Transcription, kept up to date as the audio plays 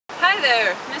Hi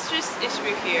there, Mistress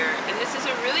Ishbu here, and this is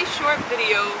a really short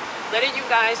video letting you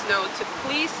guys know to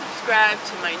please subscribe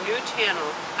to my new channel.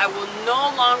 I will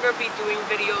no longer be doing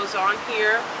videos on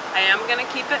here. I am going to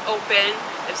keep it open.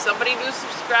 If somebody new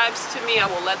subscribes to me,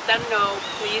 I will let them know.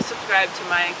 Please subscribe to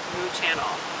my new channel.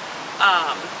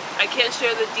 I can't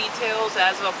share the details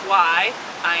as of why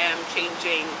I am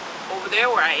changing over there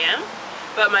where I am.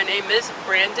 But my name is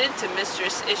branded to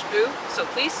Mistress Ishbu, so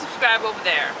please subscribe over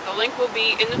there. The link will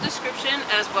be in the description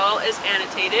as well as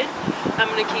annotated. I'm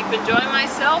going to keep enjoying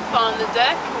myself on the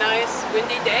deck. Nice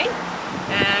windy day.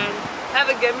 And have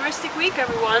a good Mystic week,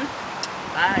 everyone.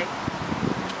 Bye.